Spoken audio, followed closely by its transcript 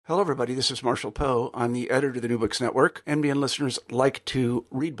Hello, everybody. This is Marshall Poe. I'm the editor of the New Books Network. NBN listeners like to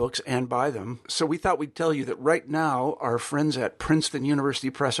read books and buy them. So we thought we'd tell you that right now, our friends at Princeton University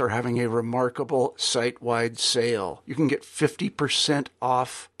Press are having a remarkable site-wide sale. You can get 50%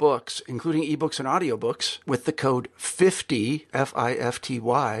 off books, including ebooks and audiobooks, with the code 50,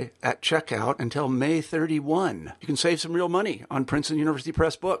 F-I-F-T-Y, at checkout until May 31. You can save some real money on Princeton University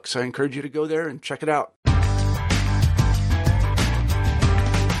Press books. I encourage you to go there and check it out.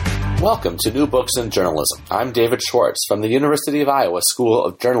 Welcome to New Books in Journalism. I'm David Schwartz from the University of Iowa School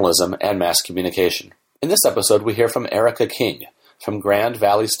of Journalism and Mass Communication. In this episode, we hear from Erica King from Grand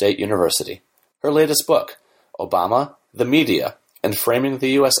Valley State University. Her latest book, Obama, the Media, and Framing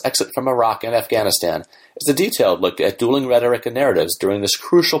the U.S. Exit from Iraq and Afghanistan, is a detailed look at dueling rhetoric and narratives during this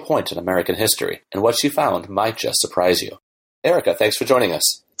crucial point in American history, and what she found might just surprise you. Erica, thanks for joining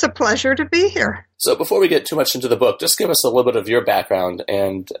us. It's a pleasure to be here. So before we get too much into the book, just give us a little bit of your background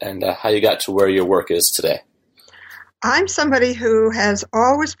and how you got to where your work is today. I'm somebody who has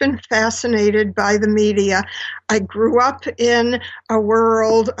always been fascinated by the media. I grew up in a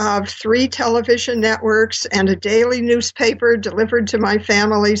world of 3 television networks and a daily newspaper delivered to my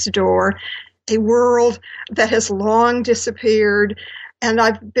family's door, a world that has long disappeared. And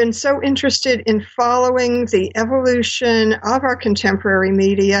I've been so interested in following the evolution of our contemporary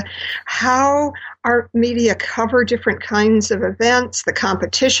media, how our media cover different kinds of events, the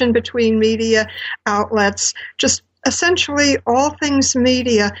competition between media outlets, just essentially all things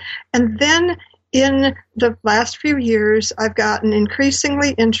media. And then in the last few years, I've gotten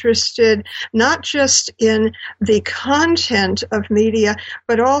increasingly interested not just in the content of media,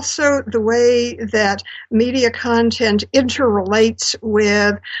 but also the way that media content interrelates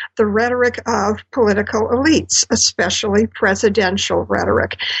with the rhetoric of political elites, especially presidential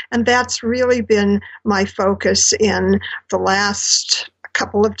rhetoric. And that's really been my focus in the last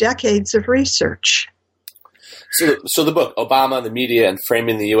couple of decades of research. So the book, Obama, the Media, and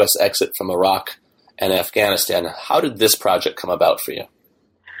Framing the U.S. Exit from Iraq and Afghanistan, how did this project come about for you?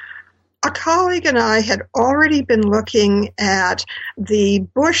 A colleague and I had already been looking at the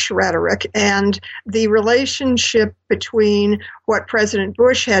Bush rhetoric and the relationship between what President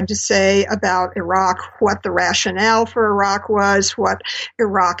Bush had to say about Iraq, what the rationale for Iraq was, what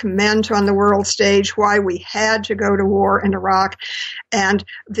Iraq meant on the world stage, why we had to go to war in Iraq, and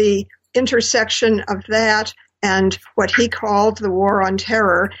the intersection of that and what he called the war on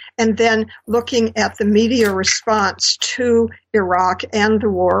terror, and then looking at the media response to Iraq and the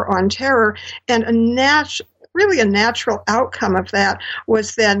war on terror. And really a natural outcome of that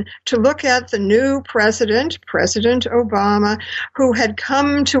was then to look at the new president, President Obama, who had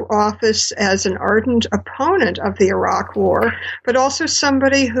come to office as an ardent opponent of the Iraq war, but also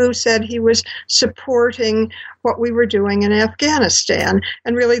somebody who said he was supporting what we were doing in Afghanistan,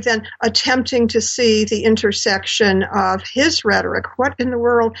 and really then attempting to see the intersection of his rhetoric. What in the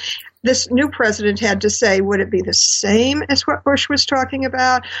world this new president had to say? Would it be the same as what Bush was talking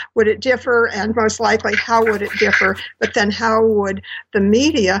about? Would it differ? And most likely, how would it differ? But then how would the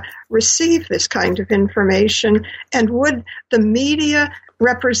media receive this kind of information? And would the media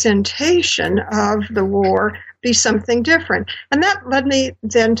representation of the war be something different? And that led me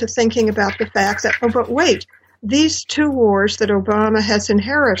then to thinking about the fact that, oh, but wait, these 2 wars that Obama has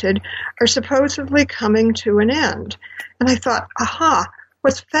inherited are supposedly coming to an end. And I thought, aha,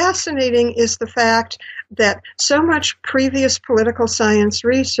 what's fascinating is the fact that so much previous political science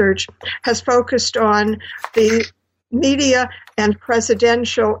research has focused on the media and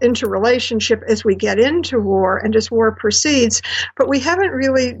presidential interrelationship as we get into war and as war proceeds, but we haven't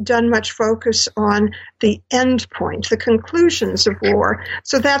really done much focus on the end point, the conclusions of war.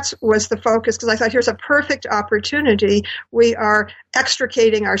 So that was the focus, because I thought here's a perfect opportunity. We are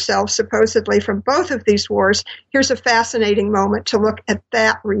extricating ourselves supposedly from both of these wars. Here's a fascinating moment to look at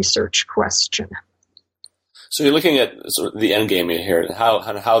that research question. So you're looking at sort of the end game here, and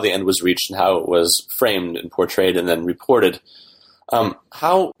how the end was reached, and how it was framed and portrayed and then reported.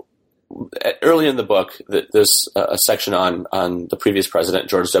 How early in the book, there's a section on the previous president,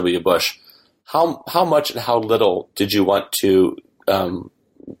 George W. Bush. How much and how little did you want to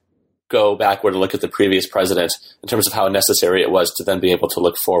go backward and look at the previous president in terms of how necessary it was to then be able to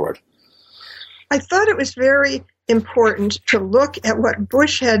look forward? I thought it was very important to look at what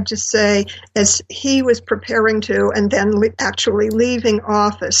Bush had to say as he was preparing to and then actually leaving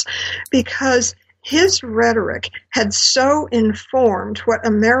office, because his rhetoric had so informed what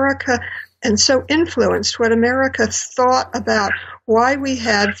America and so influenced what America thought about why we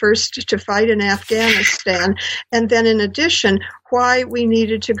had first to fight in Afghanistan, and then in addition, why we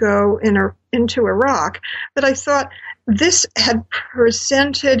needed to go into Iraq, that I thought this had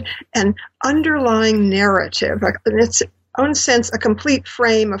presented an underlying narrative, in its own sense, a complete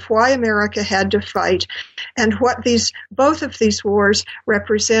frame of why America had to fight and what both of these wars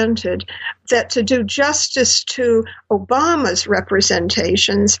represented. That to do justice to Obama's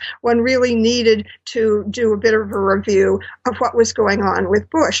representations, one really needed to do a bit of a review of what was going on with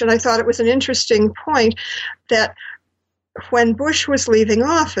Bush. And I thought it was an interesting point that when Bush was leaving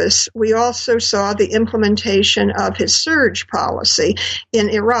office, we also saw the implementation of his surge policy in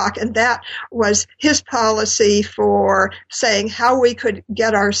Iraq, and that was his policy for saying how we could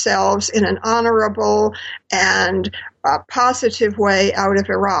get ourselves in an honorable and positive way out of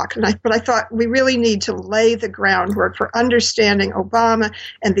Iraq. But I thought we really need to lay the groundwork for understanding Obama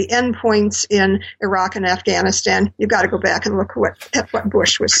and the endpoints in Iraq and Afghanistan. You've got to go back and look at what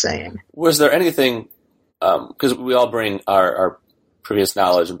Bush was saying. Was there anything, because we all bring our previous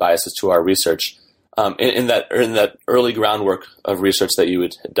knowledge and biases to our research, in that early groundwork of research that you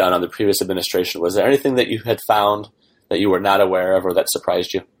had done on the previous administration, was there anything that you had found that you were not aware of or that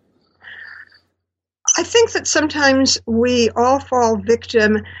surprised you? I think that sometimes we all fall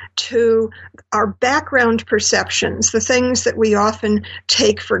victim to our background perceptions, the things that we often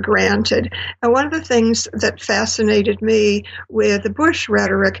take for granted. And one of the things that fascinated me with the Bush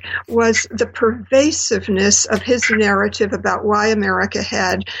rhetoric was the pervasiveness of his narrative about why America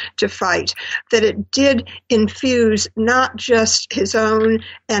had to fight, that it did infuse not just his own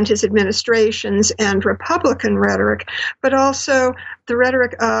and his administration's and Republican rhetoric, but also the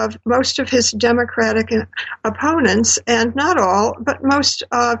rhetoric of most of his Democratic opponents, and not all, but most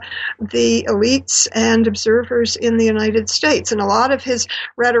of the elites and observers in the United States. And a lot of his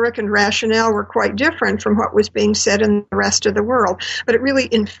rhetoric and rationale were quite different from what was being said in the rest of the world. But it really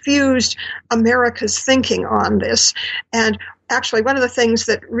infused America's thinking on this. And actually, one of the things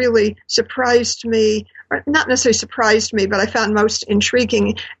that really surprised me, or not necessarily surprised me, but I found most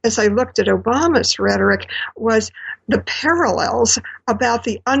intriguing as I looked at Obama's rhetoric, was the parallels about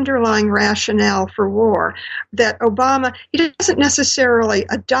the underlying rationale for war. That Obama, he doesn't necessarily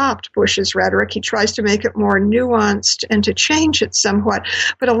adopt Bush's rhetoric. He tries to make it more nuanced and to change it somewhat.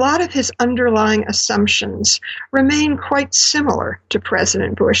 But a lot of his underlying assumptions remain quite similar to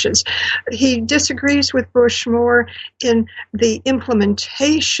President Bush's. He disagrees with Bush more in the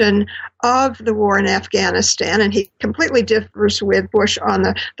implementation of the war in Afghanistan, and he completely differs with Bush on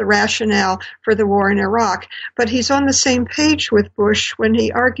the rationale for the war in Iraq. But he's on the same page with Bush when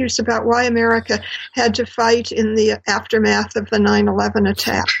he argues about why America had to fight in the aftermath of the 9/11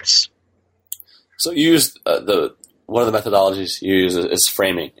 attacks. So you used one of the methodologies you use is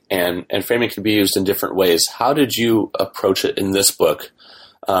framing, and framing can be used in different ways. How did you approach it in this book?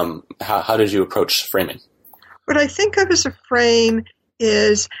 How did you approach framing? What I think of as a frame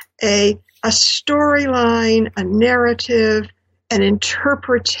is a storyline, a narrative, an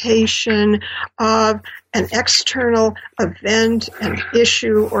interpretation of an external event, an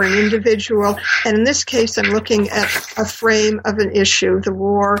issue, or an individual. And in this case, I'm looking at a frame of an issue, the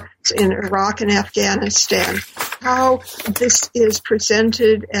war in Iraq and Afghanistan. How this is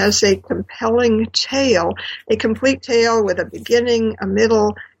presented as a compelling tale, a complete tale with a beginning, a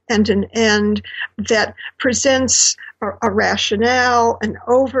middle, and an end that presents a rationale, an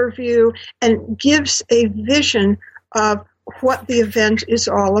overview, and gives a vision of what the event is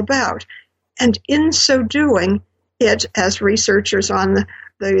all about. And in so doing, it, as researchers in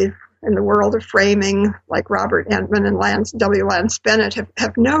the world of framing, like Robert Entman and W. Lance Bennett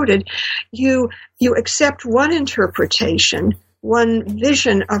have noted, you accept one interpretation, one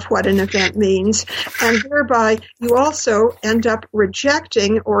vision of what an event means, and thereby you also end up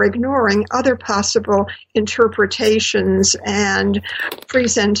rejecting or ignoring other possible interpretations and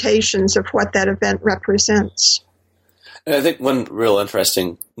presentations of what that event represents. And I think one real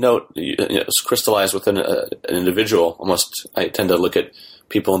interesting note is crystallized within an individual. Almost, I tend to look at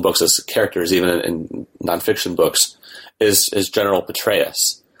people in books as characters, even in nonfiction books, is General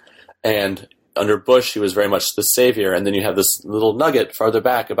Petraeus. And under Bush, he was very much the savior, and then you have this little nugget farther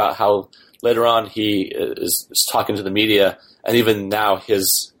back about how later on he is talking to the media, and even now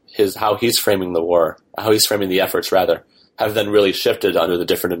his how he's framing the war, how he's framing the efforts, rather, have then really shifted under the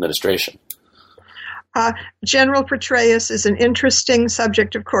different administration. General Petraeus is an interesting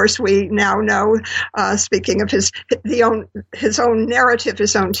subject. Of course, we now know, speaking of his own narrative,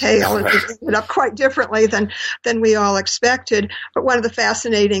 his own tale, it ended up quite differently than we all expected. But one of the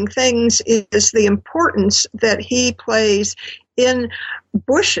fascinating things is the importance that he plays in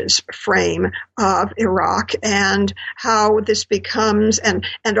Bush's frame of Iraq and how this becomes, and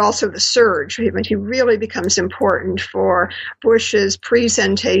also the surge. I mean, he really becomes important for Bush's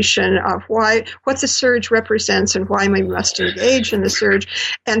presentation of what the surge represents and why we must engage in the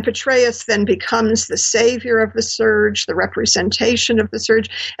surge. And Petraeus then becomes the savior of the surge, the representation of the surge.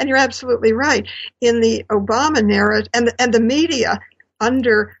 And you're absolutely right. In the Obama narrative and the media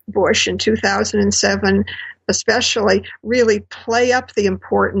under Bush in 2007, especially, really play up the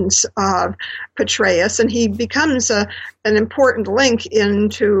importance of Petraeus, and he becomes an important link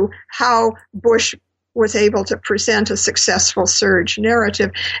into how Bush was able to present a successful surge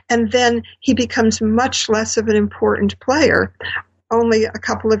narrative. And then he becomes much less of an important player. Only a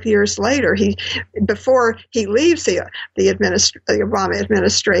couple of years later, before he leaves the Obama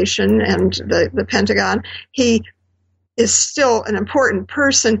administration and the Pentagon, he is still an important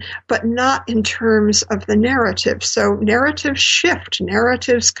person, but not in terms of the narrative. So narratives shift,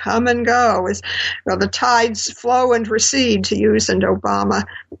 narratives come and go as the tides flow and recede, to use an Obama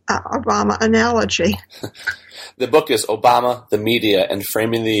analogy. The book is Obama, the Media, and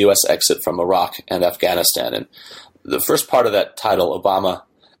Framing the U.S. Exit from Iraq and Afghanistan. And the first part of that title, Obama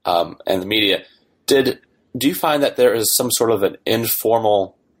and the Media, do you find that there is some sort of an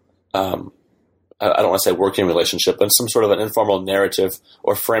informal I don't want to say working relationship, but some sort of an informal narrative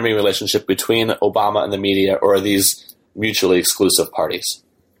or framing relationship between Obama and the media, or are these mutually exclusive parties?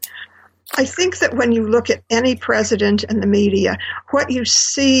 I think that when you look at any president and the media, what you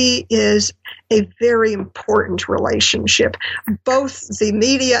see is a very important relationship. Both the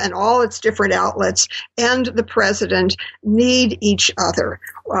media and all its different outlets and the president need each other.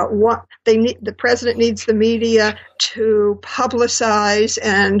 The president needs the media to publicize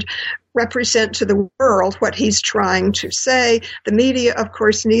and represent to the world what he's trying to say. The media, of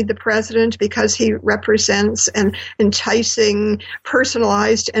course, need the president because he represents an enticing,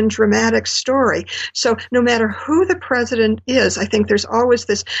 personalized, and dramatic story. So no matter who the president is, I think there's always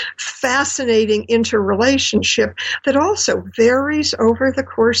this fascinating interrelationship that also varies over the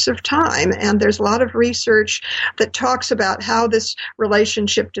course of time. And there's a lot of research that talks about how this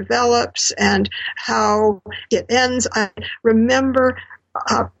relationship develops and how it ends. I remember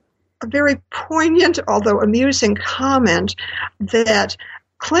a very poignant, although amusing, comment that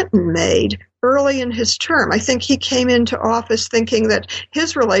Clinton made early in his term. I think he came into office thinking that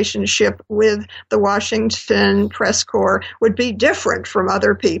his relationship with the Washington press corps would be different from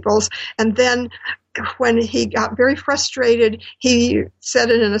other people's. And then when he got very frustrated, he said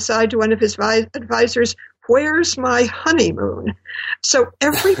in an aside to one of his advisors, "Where's my honeymoon?" So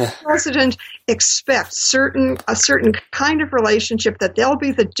every president expects a certain kind of relationship, that they'll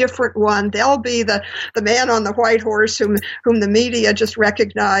be the different one. They'll be the man on the white horse whom the media just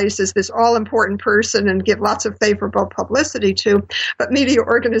recognize as this all-important person and give lots of favorable publicity to. But media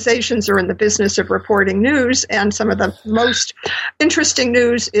organizations are in the business of reporting news, and some of the most interesting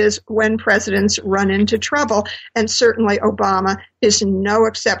news is when presidents run into trouble, and certainly Obama is no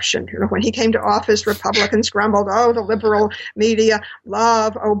exception. When he came to office, Republicans grumbled, "Oh, the liberal media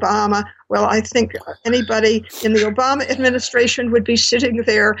love Obama." Well, I think anybody in the Obama administration would be sitting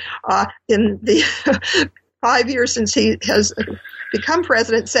there in the 5 years since he has become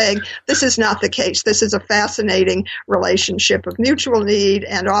president saying, this is not the case. This is a fascinating relationship of mutual need,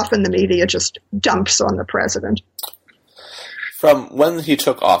 and often the media just dumps on the president. From when he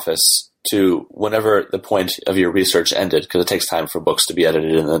took office to whenever the point of your research ended, because it takes time for books to be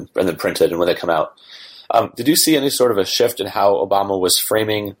edited and then printed and when they come out, did you see any sort of a shift in how Obama was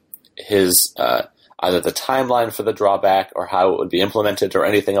framing his either the timeline for the drawback or how it would be implemented or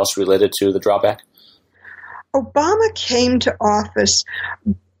anything else related to the drawback? Obama came to office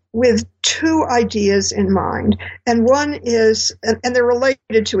with two ideas in mind. And one is, and they're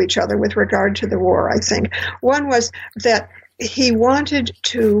related to each other with regard to the war, I think. One was that he wanted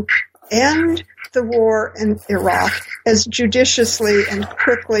to end the war in Iraq as judiciously and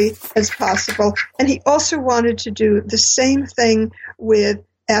quickly as possible. And he also wanted to do the same thing with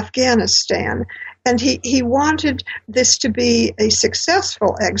Afghanistan. And he wanted this to be a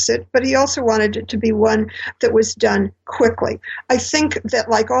successful exit, but he also wanted it to be one that was done quickly. I think that,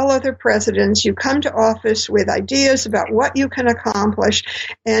 like all other presidents, you come to office with ideas about what you can accomplish,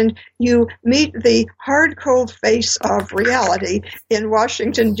 and you meet the hard, cold face of reality in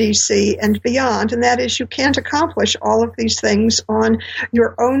Washington, D.C. and beyond, and that is you can't accomplish all of these things on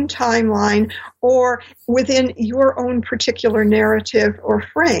your own timeline or within your own particular narrative or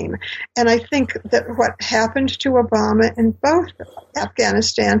frame. And I think that what happened to Obama in both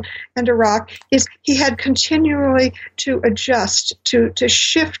Afghanistan and Iraq is he had continually to adjust, to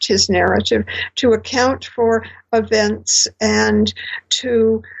shift his narrative, to account for events, and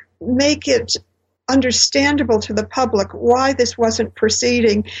to make it understandable to the public why this wasn't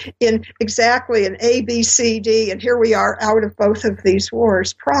proceeding in exactly an A, B, C, D, and here we are out of both of these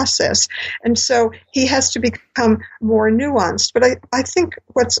wars process. And so he has to become more nuanced. But I think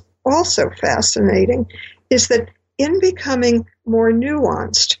what's also fascinating is that in becoming more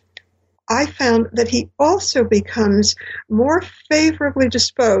nuanced, I found that he also becomes more favorably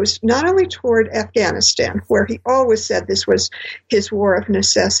disposed, not only toward Afghanistan, where he always said this was his war of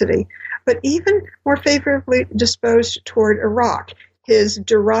necessity, but even more favorably disposed toward Iraq, his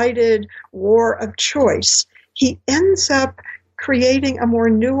derided war of choice. He ends up creating a more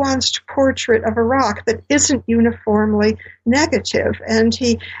nuanced portrait of Iraq that isn't uniformly negative. And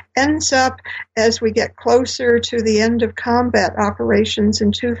he ends up, as we get closer to the end of combat operations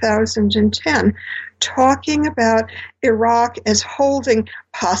in 2010, talking about Iraq as holding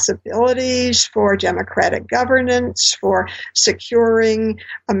possibilities for democratic governance, for securing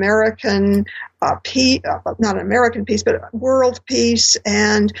American peace, not American peace, but world peace,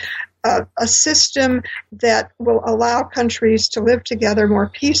 and a system that will allow countries to live together more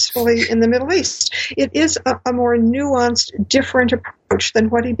peacefully in the Middle East. It is a more nuanced, different approach than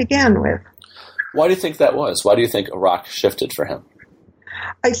what he began with. Why do you think that was? Why do you think Iraq shifted for him?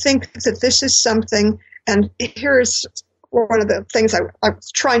 I think that this is something, and here's one of the things I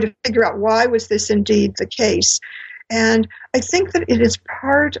was trying to figure out, why was this indeed the case? And I think that it is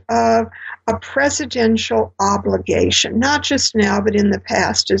part of a presidential obligation, not just now, but in the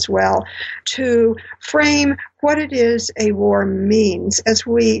past as well, to frame what it is a war means as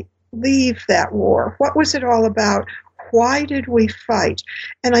we leave that war. What was it all about? Why did we fight?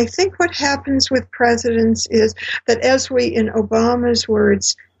 And I think what happens with presidents is that as we, in Obama's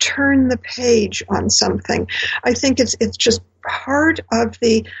words, turn the page on something, I think it's just part of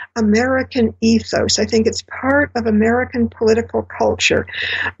the American ethos. I think it's part of American political culture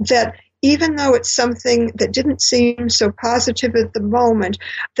that even though it's something that didn't seem so positive at the moment,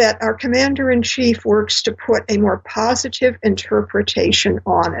 that our commander-in-chief works to put a more positive interpretation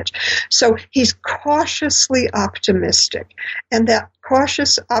on it. So he's cautiously optimistic, and that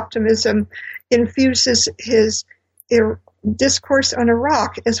cautious optimism infuses his discourse on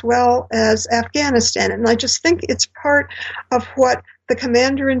Iraq as well as Afghanistan. And I just think it's part of what the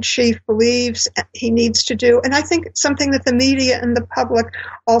commander-in-chief believes he needs to do, and I think it's something that the media and the public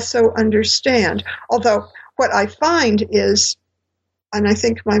also understand. Although what I find is, and I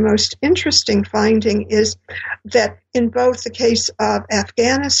think my most interesting finding is that in both the case of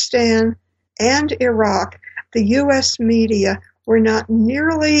Afghanistan and Iraq, the U.S. media were not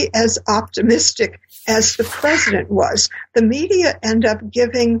nearly as optimistic as the president was. The media end up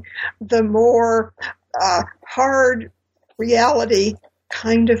giving the more hard reality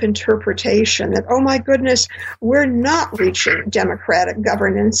kind of interpretation that, oh my goodness, we're not reaching democratic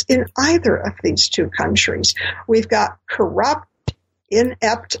governance in either of these two countries. We've got corrupt,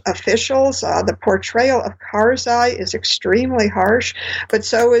 inept officials. The portrayal of Karzai is extremely harsh, but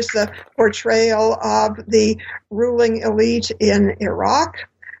so is the portrayal of the ruling elite in Iraq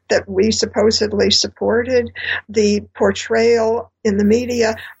that we supposedly supported. The portrayal in the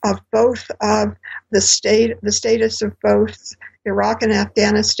media of both of the status of both Iraq and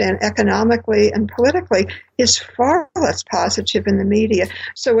Afghanistan economically and politically is far less positive in the media.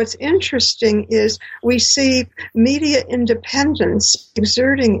 So what's interesting is we see media independence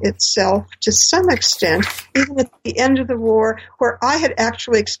exerting itself to some extent, even at the end of the war, where I had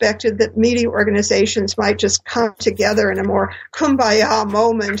actually expected that media organizations might just come together in a more kumbaya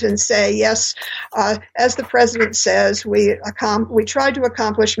moment and say, yes, as the president says, we tried to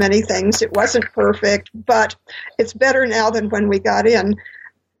accomplish many things. It wasn't perfect, but it's better now than when we got in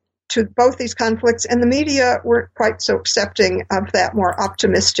to both these conflicts, and the media weren't quite so accepting of that more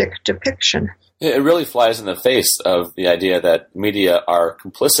optimistic depiction. It really flies in the face of the idea that media are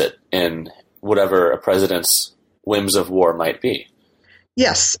complicit in whatever a president's whims of war might be.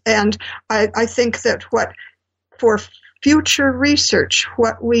 Yes, and I think that for future research,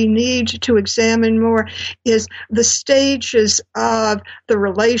 what we need to examine more is the stages of the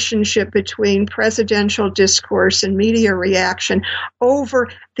relationship between presidential discourse and media reaction over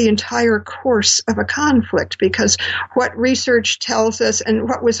the entire course of a conflict, because what research tells us, and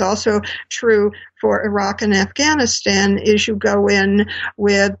what was also true for Iraq and Afghanistan, is you go in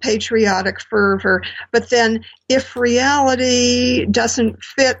with patriotic fervor, but then if reality doesn't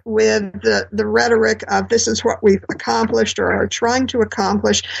fit with the rhetoric of this is what we've accomplished or are trying to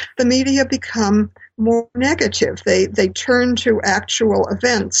accomplish, the media become more negative. They turn to actual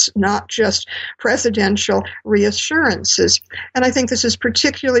events, not just presidential reassurances. And I think this is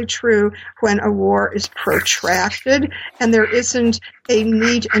particularly true when a war is protracted and there isn't a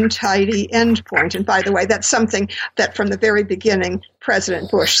neat and tidy endpoint. And by the way, that's something that from the very beginning, President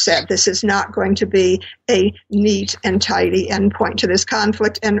Bush said this is not going to be a neat and tidy endpoint to this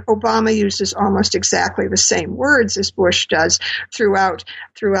conflict. And Obama uses almost exactly the same words as Bush does throughout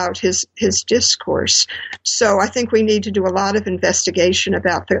his discourse. So I think we need to do a lot of investigation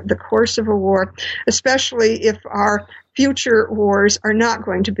about the course of a war, especially if our future wars are not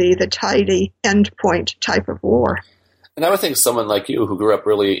going to be the tidy endpoint type of war. And I would think someone like you who grew up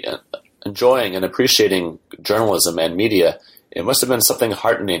really enjoying and appreciating journalism and media, it must have been something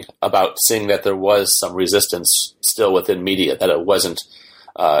heartening about seeing that there was some resistance still within media, that it wasn't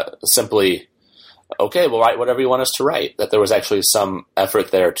simply, okay, we'll write whatever you want us to write, that there was actually some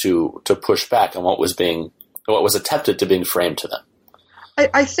effort there to push back on what was attempted to being framed to them.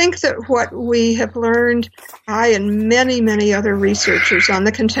 I think that what we have learned, I and many, many other researchers on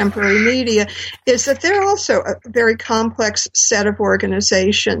the contemporary media, is that they're also a very complex set of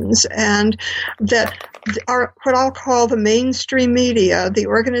organizations, and that are what I'll call the mainstream media, the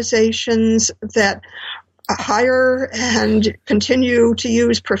organizations that hire and continue to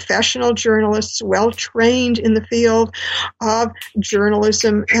use professional journalists well trained in the field of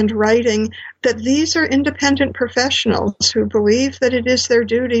journalism and writing, that these are independent professionals who believe that it is their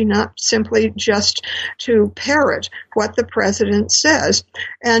duty not simply just to parrot what the president says.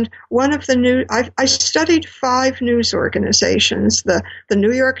 And one of the I studied 5 news organizations. The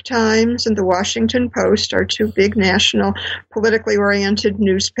New York Times and the Washington Post are 2 big national politically oriented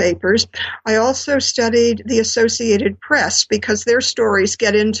newspapers. I also studied the Associated Press because their stories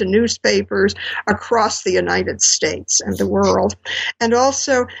get into newspapers across the United States and the world. And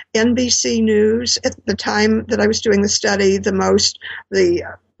also NBC News, at the time that I was doing the study, the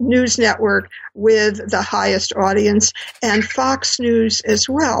news network with the highest audience, and Fox News as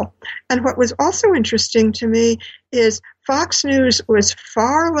well. And what was also interesting to me is Fox News was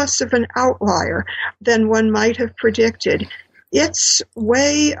far less of an outlier than one might have predicted. Its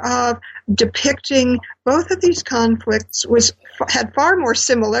way of depicting both of these conflicts had far more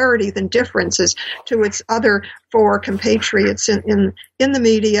similarity than differences to its other 4 compatriots in the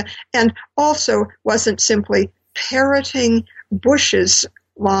media, and also wasn't simply parroting Bush's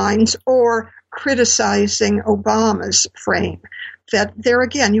lines or criticizing Obama's frame. That there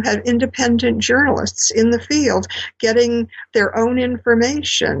again, you have independent journalists in the field getting their own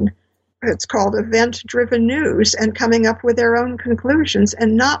information. It's called event-driven news, and coming up with their own conclusions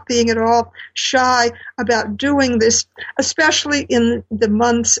and not being at all shy about doing this, especially in the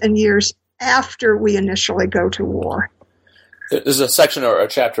months and years after we initially go to war. There's a section or a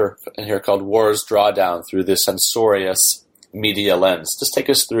chapter in here called War's Drawdown Through the Censorious Media Lens. Just take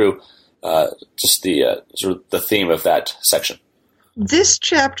us through just the sort of the theme of that section. This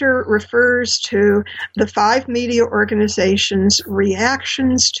chapter refers to the 5 media organizations'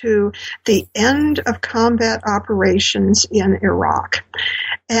 reactions to the end of combat operations in Iraq.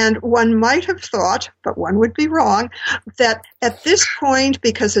 And one might have thought, but one would be wrong, that at this point,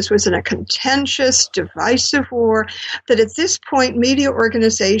 because this was in a contentious, divisive war, that at this point media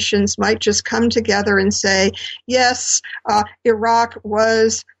organizations might just come together and say, yes, Iraq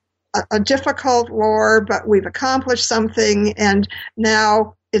was a difficult war, but we've accomplished something, and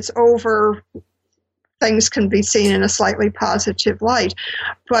now it's over. Things can be seen in a slightly positive light.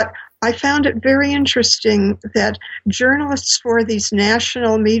 But I found it very interesting that journalists for these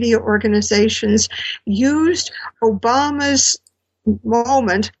national media organizations used Obama's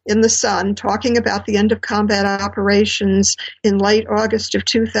moment in the Sun, talking about the end of combat operations in late August of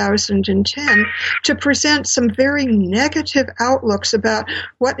 2010, to present some very negative outlooks about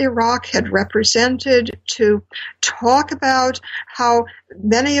what Iraq had represented, to talk about how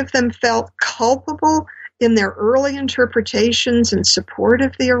many of them felt culpable in their early interpretations in support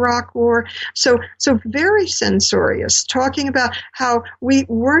of the Iraq War. So very censorious, talking about how we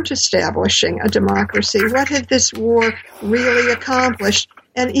weren't establishing a democracy. What had this war really accomplished?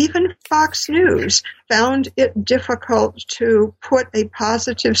 And even Fox News found it difficult to put a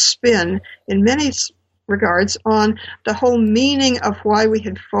positive spin in many regards on the whole meaning of why we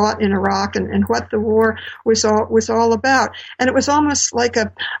had fought in Iraq and what the war was all about. And it was almost like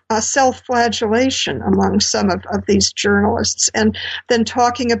a self-flagellation among some of these journalists. And then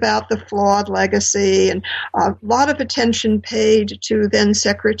talking about the flawed legacy, and a lot of attention paid to then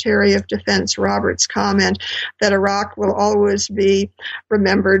Secretary of Defense Roberts' comment that Iraq will always be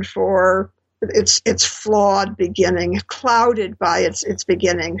remembered for its flawed beginning, clouded by its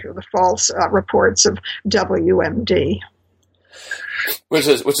beginning, the false reports of WMD. Which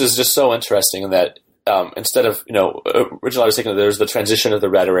is just so interesting in that instead of, originally I was thinking there's the transition of the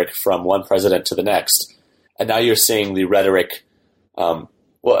rhetoric from one president to the next, and now you're seeing the rhetoric.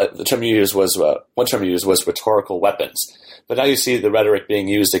 The term you used was one term you used was rhetorical weapons, but now you see the rhetoric being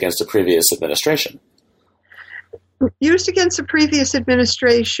used against a previous administration. Used against a previous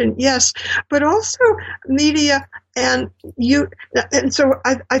administration, yes, but also media and so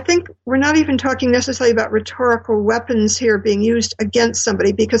I think we're not even talking necessarily about rhetorical weapons here being used against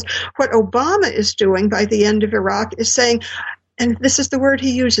somebody, because what Obama is doing by the end of Iraq is saying, and this is the word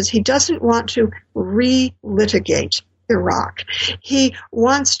he uses, he doesn't want to relitigate Iraq. He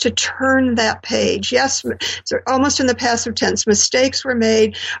wants to turn that page. Yes, so almost in the passive tense, mistakes were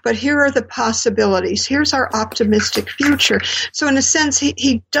made, but here are the possibilities. Here's our optimistic future. So in a sense,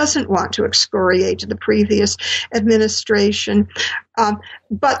 he doesn't want to excoriate the previous administration.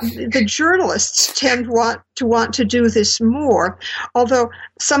 But the journalists tend to want to do this more, although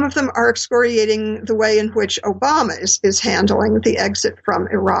some of them are excoriating the way in which Obama is handling the exit from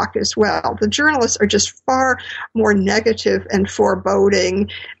Iraq as well. The journalists are just far more negative and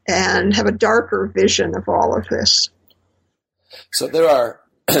foreboding and have a darker vision of all of this. So there are,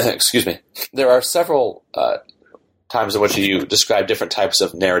 there are several times in which you describe different types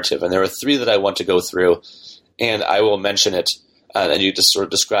of narrative, and there are three that I want to go through, and I will mention it. And you just sort of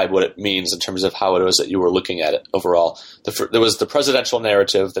describe what it means in terms of how it was that you were looking at it overall. There was the presidential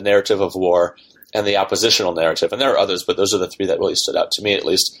narrative, the narrative of war, and the oppositional narrative. And there are others, but those are the three that really stood out to me, at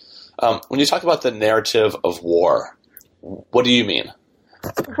least. When you talk about the narrative of war, what do you mean?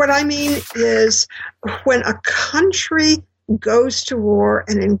 What I mean is when a country goes to war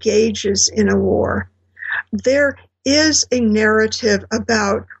and engages in a war, there is a narrative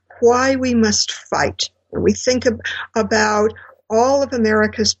about why we must fight. We think about all of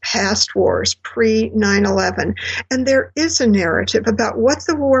America's past wars, pre-9/11. And there is a narrative about what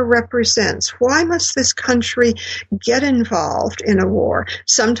the war represents. Why must this country get involved in a war?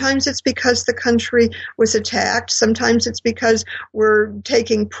 Sometimes it's because the country was attacked. Sometimes it's because we're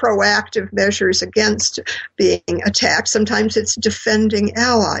taking proactive measures against being attacked. Sometimes it's defending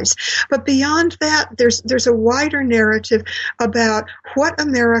allies. But beyond that, there's a wider narrative about what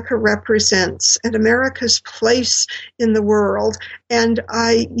America represents and America's place in the world. And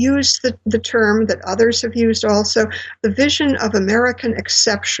I use the term that others have used also, the vision of American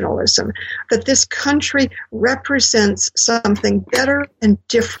exceptionalism, that this country represents something better and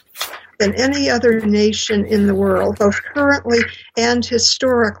different than any other nation in the world, both currently and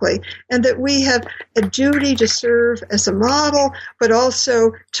historically, and that we have a duty to serve as a model, but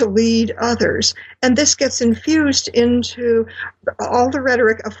also to lead others. And this gets infused into all the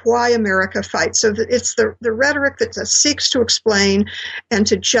rhetoric of why America fights. So that it's the rhetoric that seeks to explain and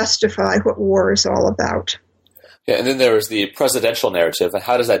to justify what war is all about. Yeah, and then there is the presidential narrative. And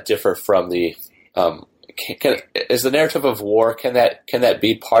how does that differ from the is the narrative of war, can that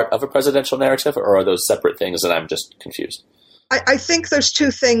be part of a presidential narrative, or are those separate things and I'm just confused? I think those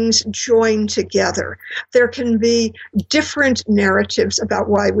two things join together. There can be different narratives about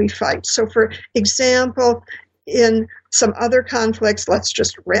why we fight. So, for example, in some other conflicts, let's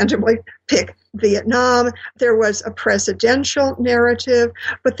just randomly pick Vietnam, there was a presidential narrative,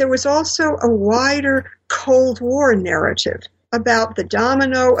 but there was also a wider Cold War narrative about the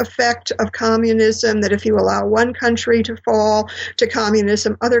domino effect of communism, that if you allow one country to fall to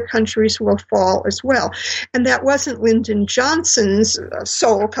communism, other countries will fall as well. And that wasn't Lyndon Johnson's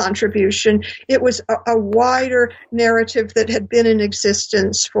sole contribution. It was a wider narrative that had been in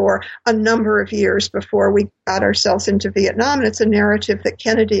existence for a number of years before we got ourselves into Vietnam, and it's a narrative that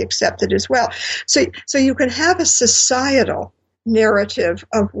Kennedy accepted as well. So you can have a societal narrative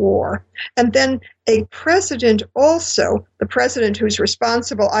of war. And then a president also, the president who's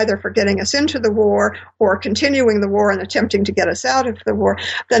responsible either for getting us into the war or continuing the war and attempting to get us out of the war,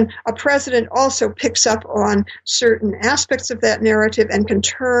 then a president also picks up on certain aspects of that narrative and can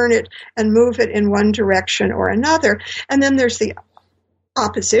turn it and move it in one direction or another. And then there's the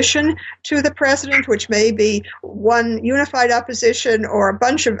opposition to the president, which may be one unified opposition or a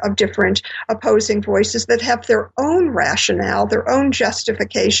bunch of different opposing voices that have their own rationale, their own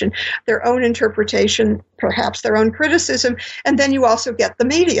justification, their own interpretation, perhaps their own criticism, and then you also get the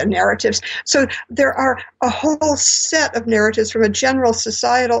media narratives. So there are a whole set of narratives from a general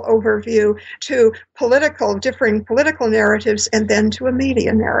societal overview to differing political narratives, and then to a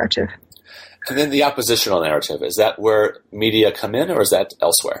media narrative. And then the oppositional narrative, is that where media come in, or is that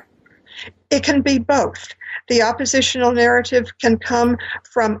elsewhere? It can be both. The oppositional narrative can come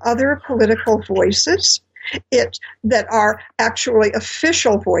from other political voices that are actually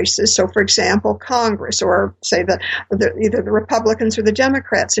official voices. So, for example, Congress, or say either the Republicans or the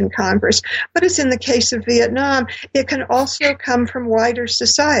Democrats in Congress. But as in the case of Vietnam, it can also come from wider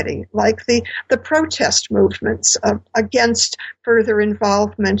society, like the protest movements against further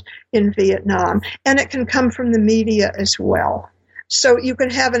involvement in Vietnam. And it can come from the media as well. So you can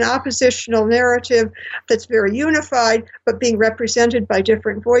have an oppositional narrative that's very unified, but being represented by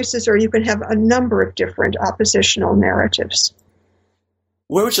different voices, or you can have a number of different oppositional narratives.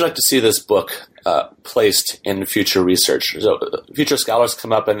 Where would you like to see this book placed in future research? So future scholars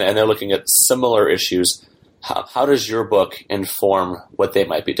come up and they're looking at similar issues. How does your book inform what they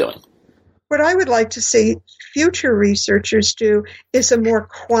might be doing? What I would like to see future researchers do is a more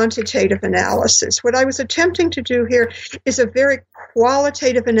quantitative analysis. What I was attempting to do here is a very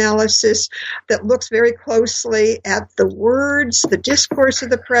qualitative analysis that looks very closely at the words, the discourse of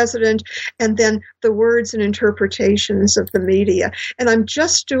the president, and then the words and interpretations of the media. And I'm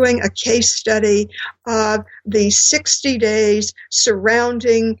just doing a case study of the 60 days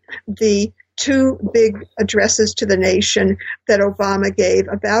surrounding the two big addresses to the nation that Obama gave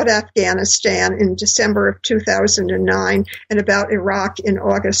about Afghanistan in December of 2009 and about Iraq in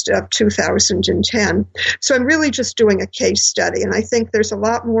August of 2010. So I'm really just doing a case study, and I think there's a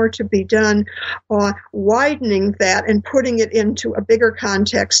lot more to be done on widening that and putting it into a bigger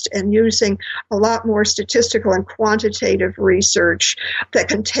context and using a lot more statistical and quantitative research that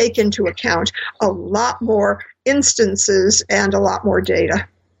can take into account a lot more instances and a lot more data.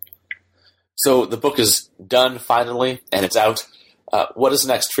 So the book is done finally, and it's out. What is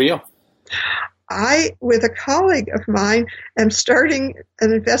next for you? I, with a colleague of mine, am starting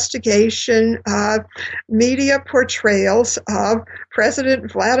an investigation of media portrayals of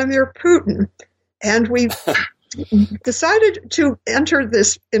President Vladimir Putin. And we've decided to enter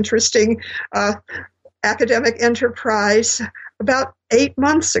this interesting academic enterprise about 8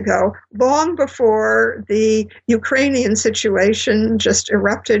 months ago, long before the Ukrainian situation just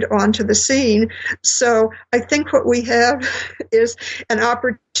erupted onto the scene. So I think what we have is an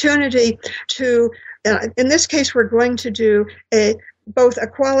opportunity to, in this case, we're going to do both a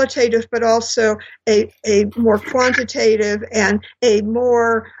qualitative but also a more quantitative and a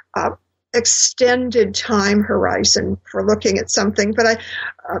more extended time horizon for looking at something. But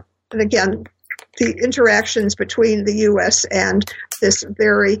and again, the interactions between the U.S. and this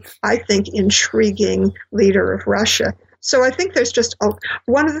very, I think, intriguing leader of Russia. So I think there's just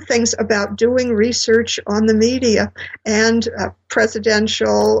one of the things about doing research on the media and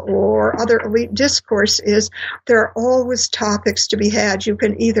presidential or other elite discourse is there are always topics to be had. You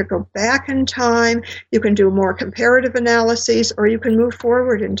can either go back in time, you can do more comparative analyses, or you can move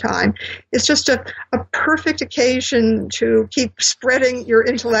forward in time. It's just a perfect occasion to keep spreading your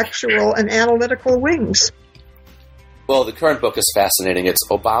intellectual and analytical wings. Well, the current book is fascinating. It's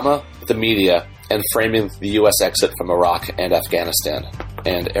Obama, the Media, and Framing the U.S. Exit from Iraq and Afghanistan.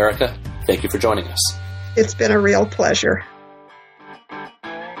 And Erica, thank you for joining us. It's been a real pleasure.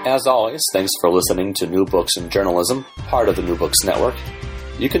 As always, thanks for listening to New Books in Journalism, part of the New Books Network.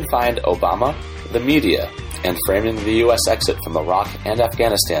 You can find Obama, the Media, and Framing the U.S. Exit from Iraq and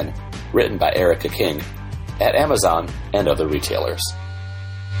Afghanistan, written by Erica King, at Amazon and other retailers.